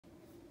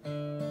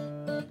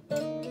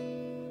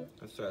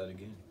try that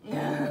again.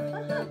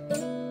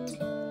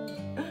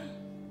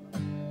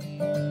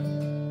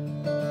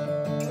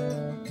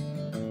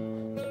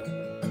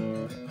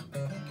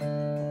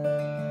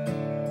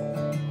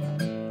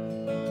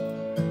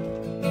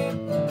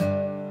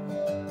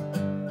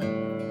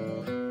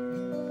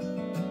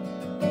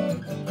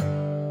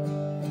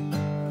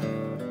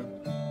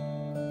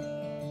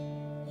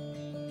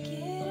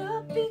 Get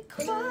up, be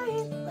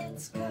quiet,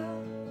 let's go.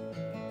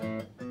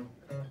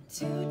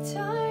 Too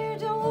tired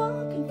to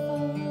walk and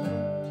fall.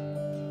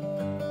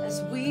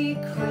 As we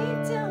creep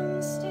down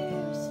the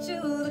stairs to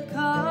the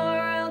car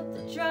out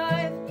the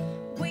drive,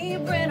 we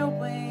ran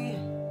away,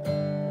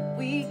 but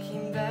we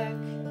came back.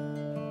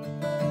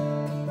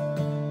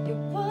 It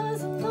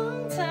was a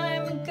long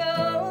time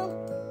ago,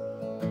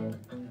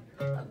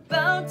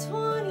 about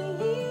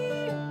 20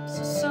 years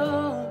or so,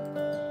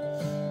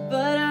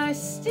 but I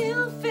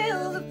still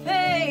feel the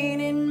pain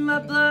in my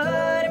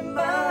blood and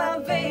my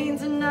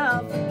veins, and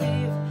I'll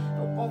forgive,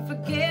 but won't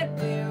forget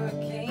where I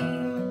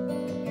came.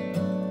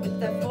 With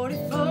that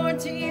 44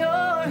 to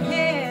your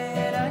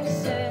head, I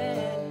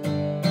said,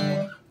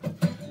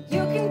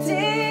 you can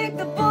dig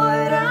the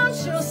void out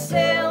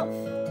yourself,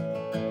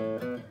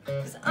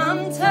 'cause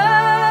I'm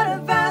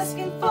tired of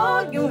asking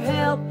for your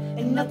help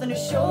and nothing to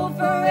show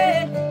for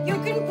it. You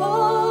can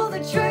pull the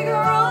trigger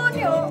on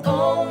your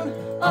own,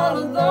 all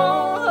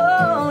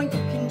alone.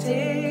 You can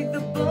dig the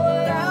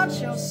void out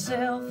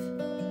yourself.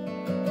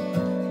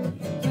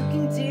 You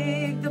can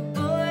dig the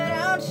void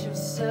out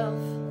yourself.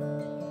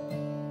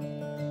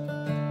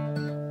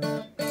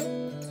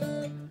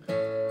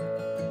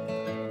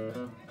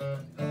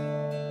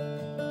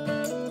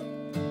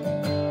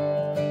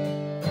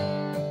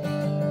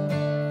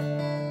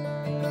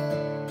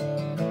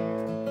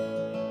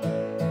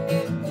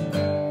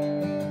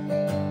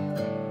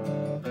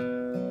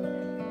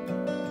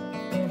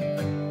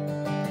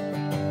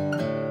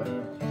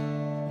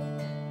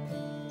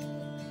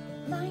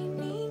 My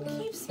name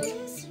keeps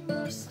missing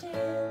your stand,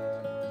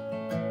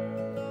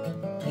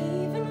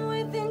 even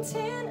with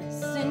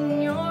antennas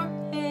in your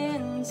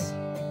hands.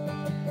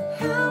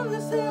 How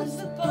was I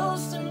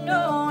supposed to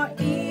know or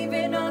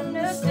even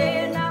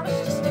understand? I was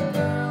just a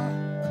girl,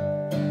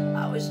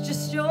 I was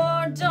just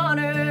your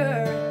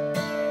daughter.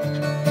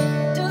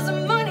 Does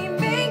money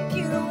make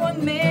you a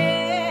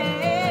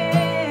man?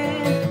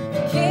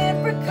 Can't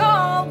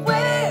recall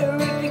where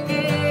it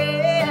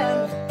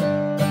began.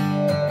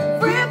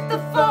 Ripped the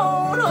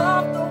phone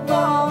off the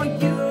wall,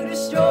 you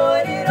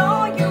destroyed it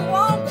all, you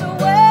walked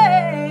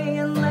away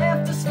and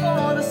left us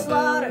for the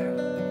slaughter.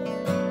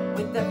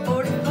 With that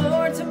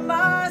 44 to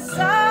my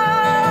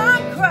side,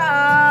 I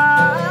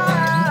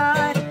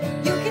cried.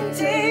 You can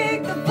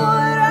dig the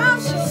void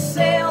out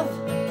yourself,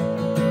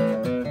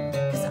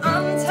 'cause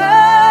I'm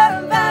tired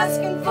of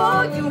asking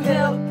for your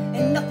help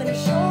and nothing to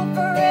show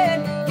for it.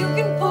 You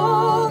can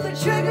pull the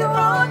trigger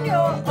on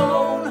your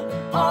own,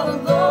 all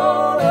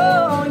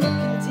alone. You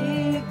can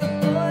dig the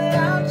void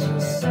out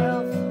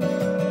yourself.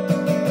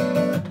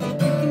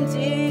 You can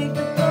dig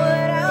the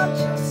void out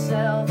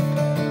yourself.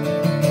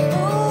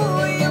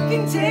 Ooh, you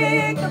can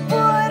dig the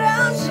void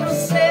out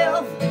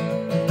yourself,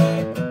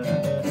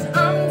 'cause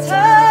I'm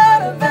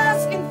tired of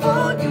asking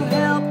for your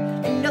help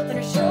and nothing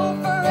to show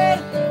for it.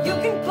 You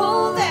can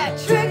pull that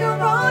trigger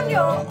on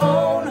your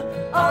own,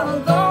 all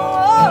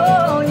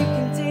alone. You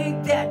can dig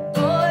that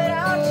void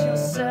out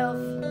yourself.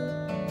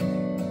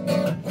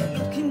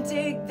 You can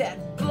dig that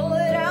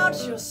void out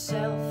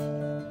yourself.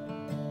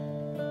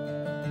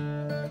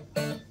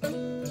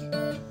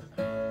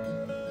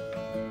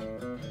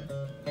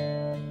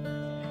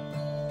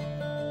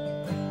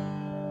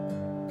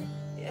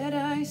 Yet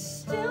I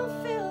still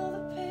feel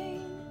the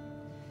pain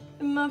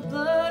in my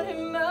blood,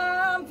 in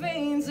my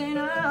veins, and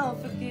I'll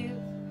forgive,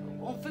 but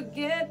won't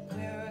forget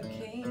where I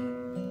came.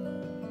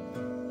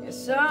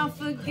 Yes, I'll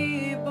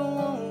forgive, but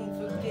won't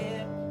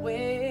forget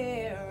where